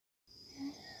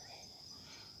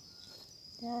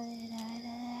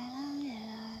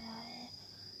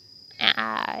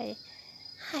Hi.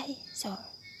 Hi. So,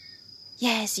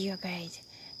 yes, you're great.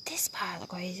 This part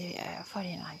is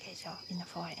 49 kg in the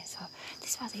foreign, so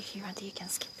this part if you want you can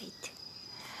skip it.